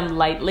use them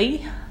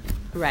lightly.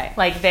 Right.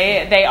 Like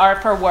they are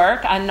for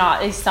work. I'm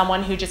not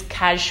someone who just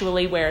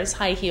casually wears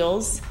high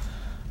heels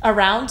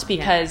around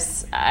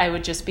because I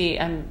would just be,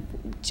 I'm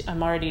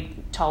already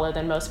taller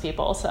than most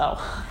people, so.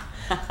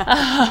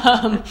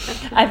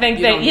 I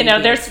think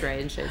there's extra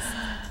inches.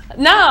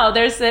 No,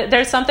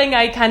 there's something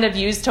I kind of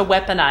use to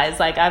weaponize.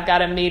 Like, I've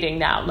got a meeting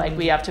now. Like,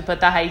 we have to put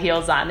the high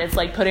heels on. It's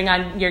like putting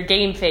on your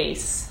game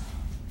face.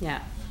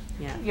 Yeah.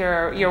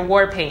 Your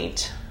war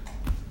paint.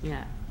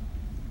 Yeah.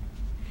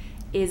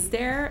 Is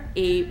there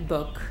a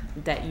book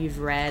that you've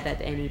read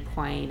at any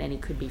point, and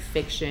it could be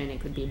fiction, it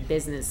could be a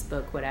business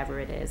book, whatever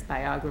it is,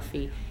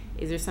 biography?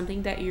 Is there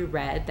something that you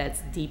read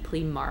that's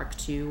deeply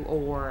marked you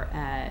or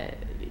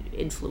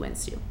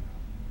influenced you?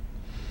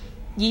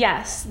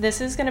 Yes, this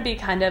is going to be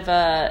kind of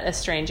a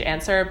strange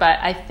answer, but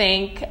I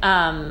think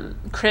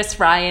Chris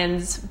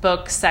Ryan's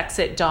book "Sex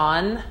at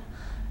Dawn"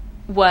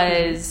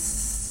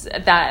 was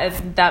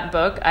that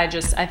book. I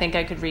think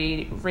I could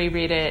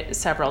reread it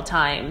several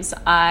times.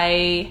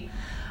 I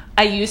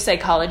use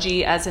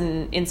psychology as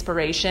an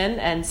inspiration,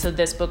 and so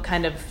this book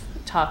kind of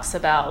talks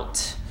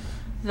about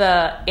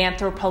the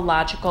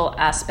anthropological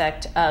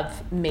aspect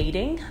of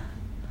mating.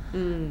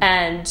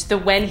 And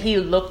when he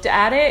looked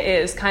at it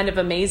is kind of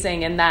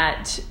amazing in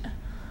that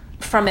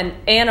from an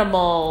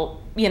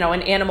animal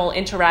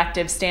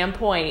interactive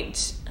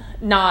standpoint,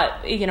 not,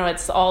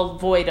 it's all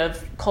void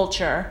of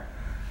culture.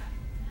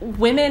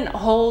 Women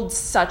hold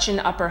such an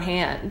upper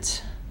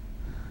hand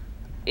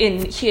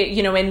in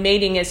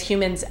mating as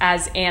humans,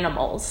 as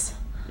animals,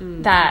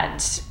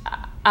 that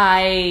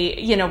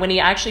when he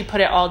actually put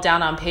it all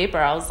down on paper,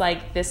 I was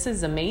like, this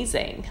is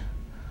amazing.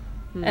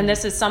 And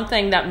this is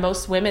something that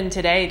most women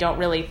today don't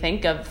really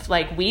think of.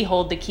 Like, we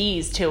hold the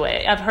keys to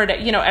it. I've heard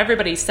it,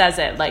 everybody says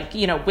it, like,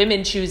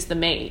 women choose the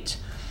mate.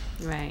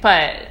 Right.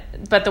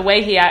 But the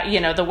way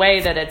the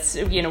way that it's,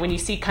 when you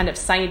see kind of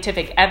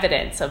scientific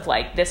evidence of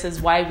like, this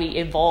is why we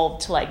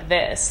evolved like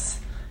this,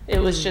 it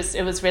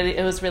was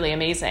really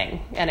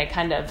amazing. And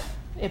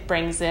it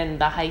brings in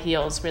the high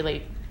heels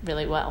really,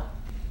 really well.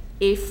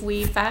 If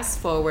we fast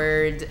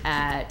forward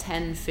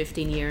 10,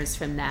 15 years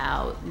from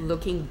now,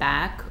 looking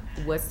back,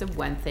 what's the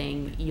one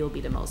thing you'll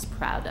be the most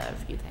proud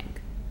of, you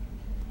think?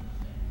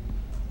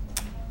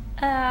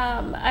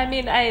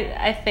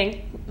 I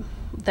think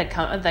the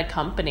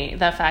company,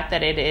 the fact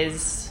that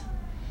it's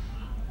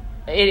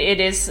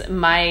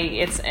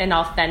an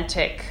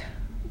authentic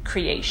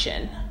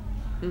creation.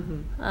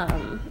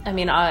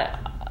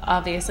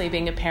 Obviously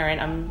being a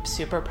parent, I'm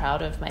super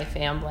proud of my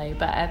family,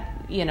 but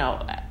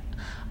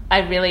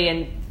I'm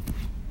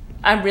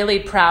really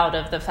proud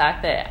of the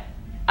fact that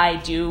I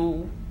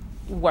do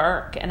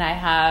work and I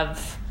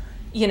have,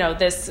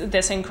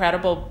 this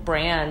incredible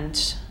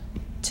brand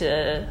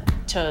to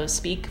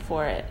speak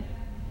for it.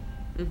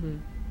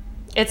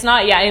 It's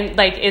not,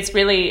 it's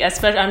really,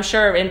 especially, I'm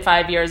sure in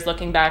 5 years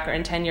looking back or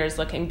in 10 years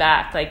looking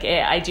back,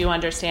 I do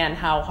understand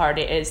how hard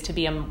it is to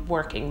be a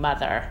working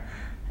mother.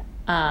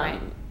 Right.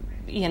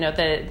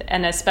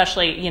 And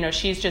especially,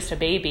 she's just a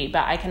baby,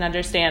 but I can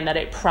understand that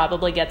it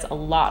probably gets a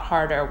lot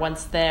harder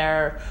once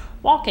they're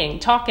walking,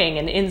 talking,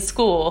 and in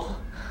school.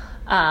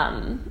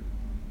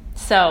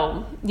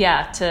 So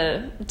yeah,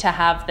 to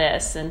have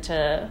this and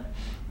to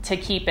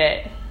keep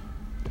it,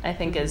 I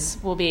think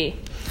will be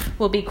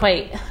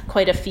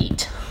quite a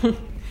feat.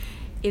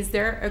 Is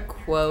there a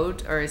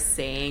quote or a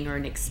saying or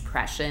an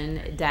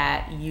expression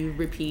that you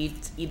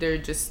repeat either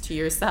just to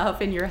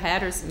yourself in your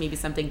head or maybe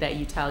something that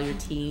you tell your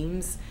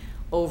teams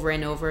over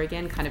and over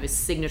again, kind of a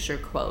signature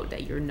quote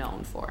that you're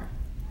known for?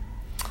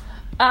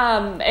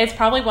 It's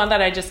probably one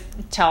that I just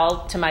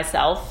tell to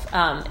myself.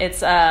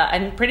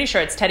 I'm pretty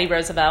sure it's Teddy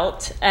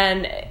Roosevelt,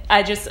 and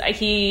I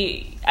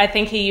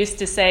think he used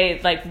to say,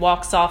 like,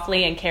 walk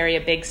softly and carry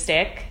a big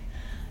stick,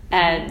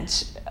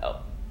 and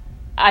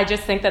I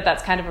just think that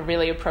that's kind of a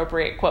really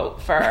appropriate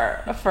quote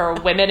for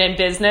women in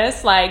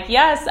business. Like,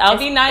 yes, I'll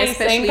be nice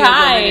and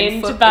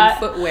kind, but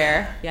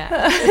footwear,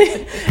 yeah,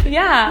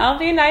 yeah, I'll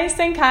be nice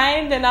and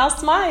kind, and I'll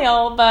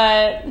smile,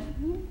 but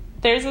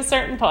there's a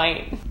certain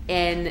point.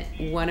 And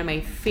one of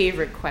my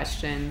favorite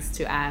questions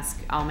to ask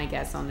all my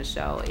guests on the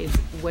show is,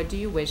 what do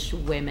you wish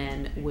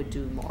women would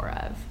do more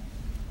of?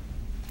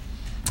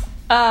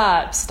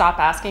 Stop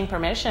asking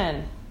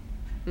permission.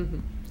 Mm-hmm.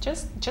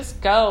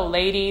 Just go,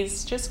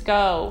 ladies. Just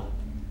go.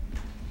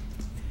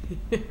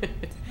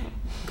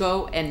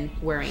 Go, and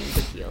wearing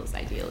good heels,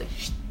 ideally.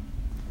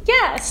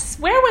 Yes,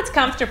 wear what's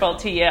comfortable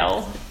to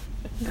you.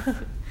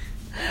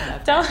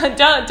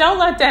 Don't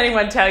let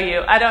anyone tell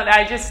you.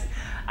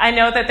 I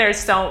know that there's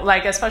so,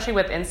 like, especially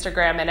with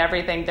Instagram and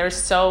everything, there's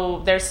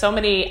so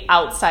many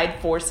outside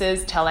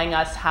forces telling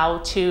us how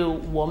to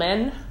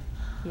woman.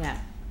 Yeah.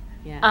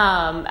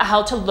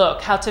 How to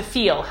look, how to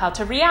feel, how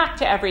to react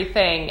to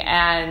everything.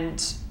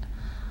 And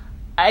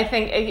I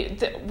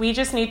think we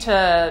just need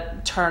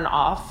to turn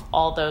off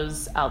all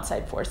those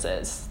outside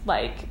forces.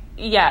 Like,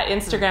 yeah,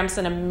 Instagram's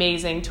an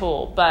amazing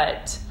tool,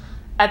 but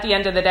at the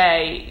end of the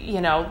day,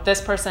 this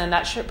person,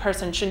 that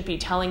person shouldn't be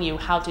telling you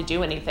how to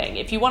do anything.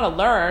 If you want to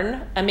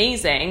learn,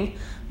 amazing,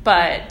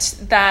 but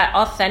that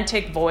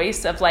authentic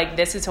voice of, like,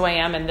 this is who I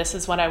am and this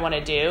is what I want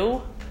to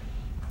do,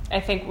 I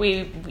think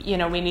we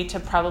need to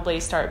probably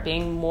start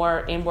being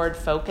more inward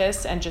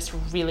focused and just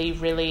really,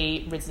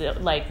 really,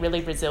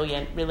 really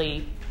resilient,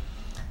 really,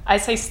 I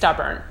say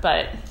stubborn,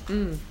 but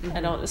I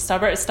don't,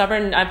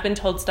 stubborn, I've been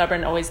told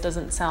stubborn always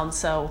doesn't sound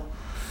so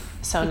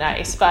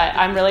nice, but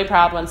I'm really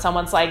proud when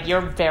someone's like,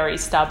 you're very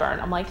stubborn.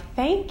 I'm like,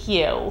 thank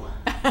you.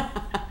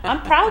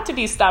 I'm proud to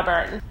be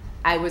stubborn.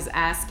 I was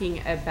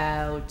asking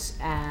about,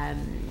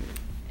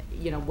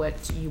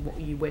 what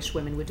you wish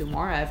women would do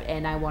more of,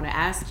 and I want to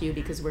ask you,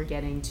 because we're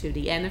getting to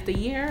the end of the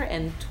year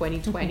and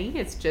 2020,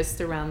 it's just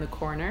around the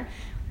corner.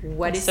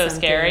 What is so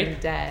something scary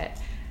that,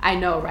 I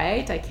know,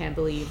 right? I can't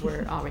believe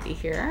we're already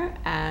here.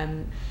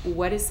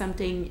 What is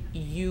something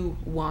you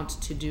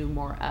want to do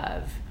more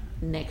of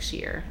next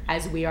year,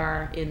 as we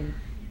are in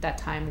that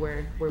time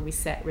where we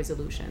set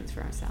resolutions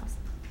for ourselves?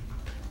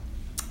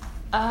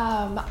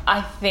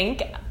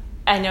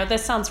 I know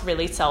this sounds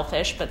really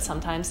selfish, but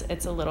sometimes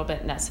it's a little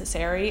bit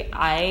necessary.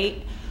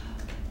 I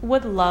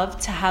would love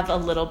to have a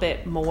little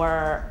bit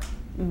more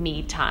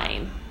me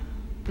time.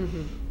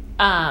 Mm-hmm.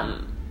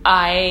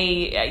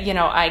 I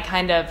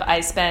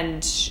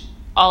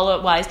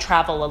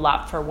travel a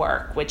lot for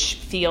work, which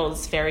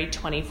feels very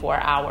 24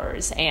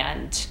 hours,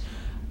 and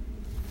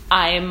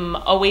I'm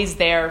always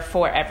there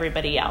for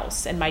everybody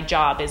else, and my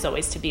job is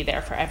always to be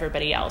there for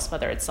everybody else,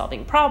 whether it's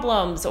solving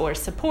problems or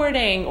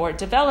supporting or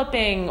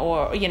developing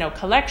or,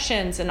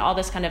 collections and all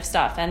this kind of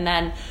stuff. And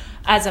then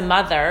as a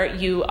mother,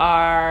 you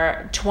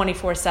are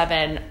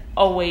 24/7,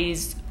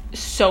 always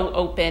so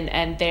open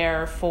and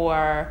there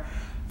for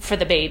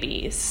the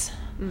babies.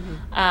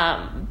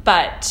 Mm-hmm.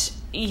 But,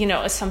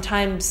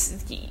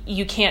 sometimes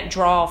you can't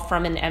draw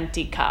from an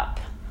empty cup.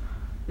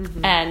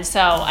 Mm-hmm. And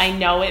so I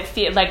know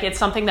it's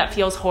something that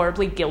feels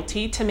horribly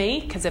guilty to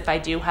me, because if I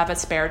do have a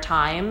spare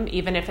time,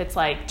 even if it's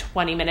like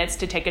 20 minutes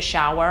to take a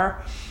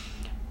shower,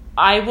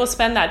 I will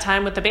spend that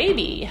time with the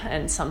baby.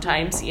 And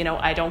sometimes,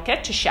 I don't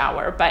get to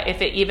shower, but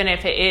even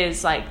if it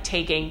is like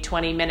taking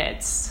 20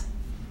 minutes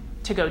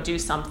to go do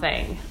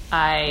something,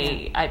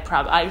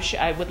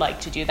 I would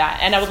like to do that.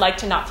 And I would like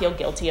to not feel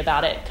guilty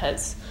about it,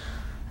 because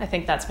I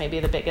think that's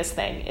maybe the biggest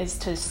thing, is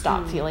to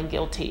stop feeling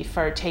guilty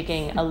for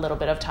taking a little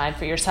bit of time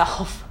for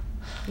yourself.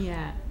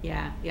 Yeah.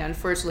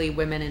 Unfortunately,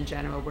 women in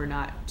general, we're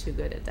not too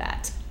good at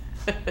that.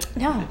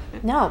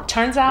 No.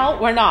 Turns out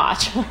we're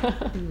not.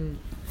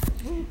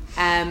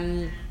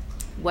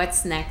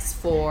 What's next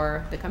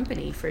for the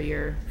company, for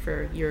your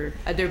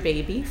other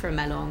baby, for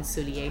Malone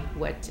Souliers?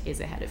 What is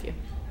ahead of you?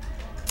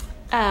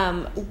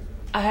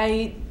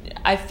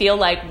 I feel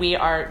like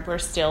we're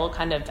still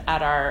kind of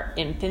at our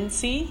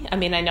infancy. I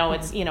mean, I know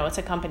it's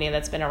a company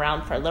that's been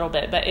around for a little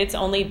bit, but it's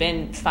only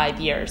been 5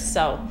 years.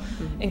 So,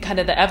 in kind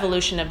of the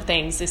evolution of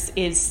things, this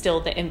is still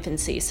the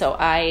infancy. So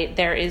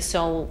there is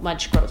so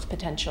much growth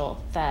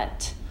potential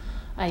that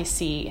I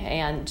see,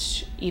 and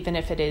even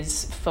if it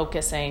is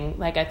focusing,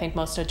 like, I think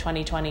most of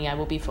 2020, I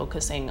will be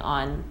focusing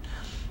on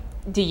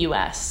the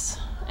U.S.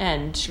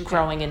 and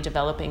growing and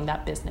developing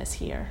that business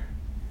here.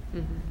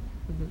 Mm-hmm.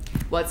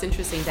 Well, it's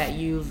interesting that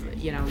you're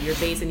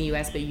based in the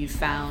U.S., but you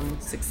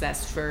found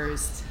success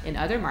first in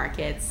other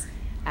markets.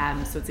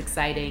 So it's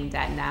exciting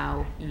that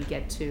now you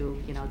get to,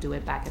 do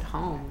it back at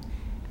home.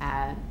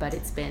 But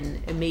it's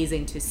been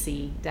amazing to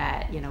see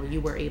that,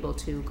 you were able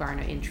to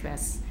garner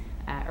interest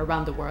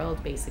around the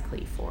world,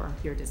 basically, for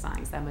your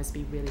designs. That must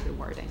be really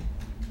rewarding.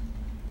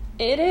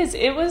 It is.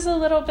 It was a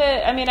little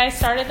bit, I mean, I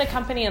started the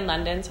company in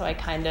London, so I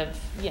kind of,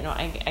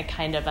 I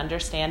kind of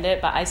understand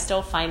it, but I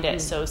still find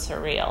it so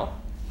surreal.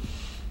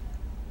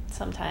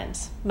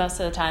 Sometimes. Most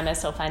of the time, I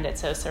still find it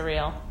so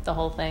surreal, the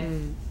whole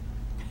thing.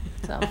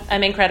 So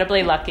I'm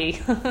incredibly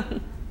lucky.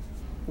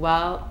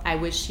 Well, I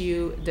wish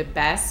you the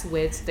best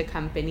with the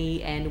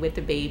company and with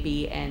the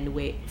baby, and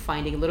with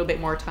finding a little bit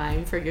more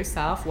time for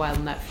yourself while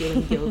not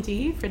feeling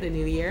guilty for the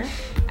new year.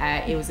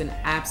 It was an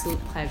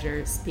absolute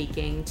pleasure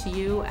speaking to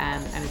you.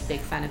 I'm a big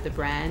fan of the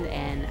brand,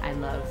 and I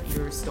love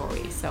your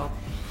story. So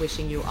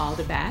wishing you all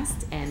the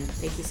best, and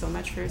thank you so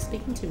much for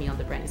speaking to me on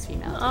The Brand is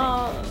Female today.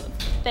 Oh,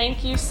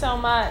 thank you so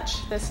much.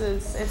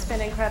 It's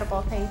been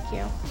incredible. Thank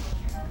you.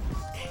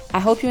 I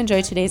hope you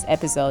enjoyed today's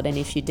episode, and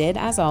if you did,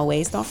 as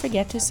always, don't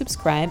forget to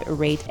subscribe,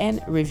 rate, and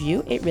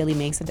review. It really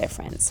makes a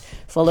difference.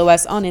 Follow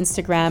us on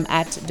Instagram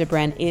at The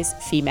Brand is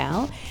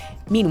Female.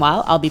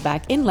 Meanwhile, I'll be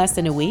back in less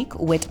than a week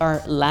with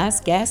our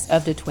last guest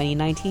of the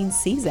 2019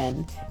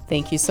 season.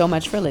 Thank you so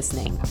much for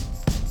listening.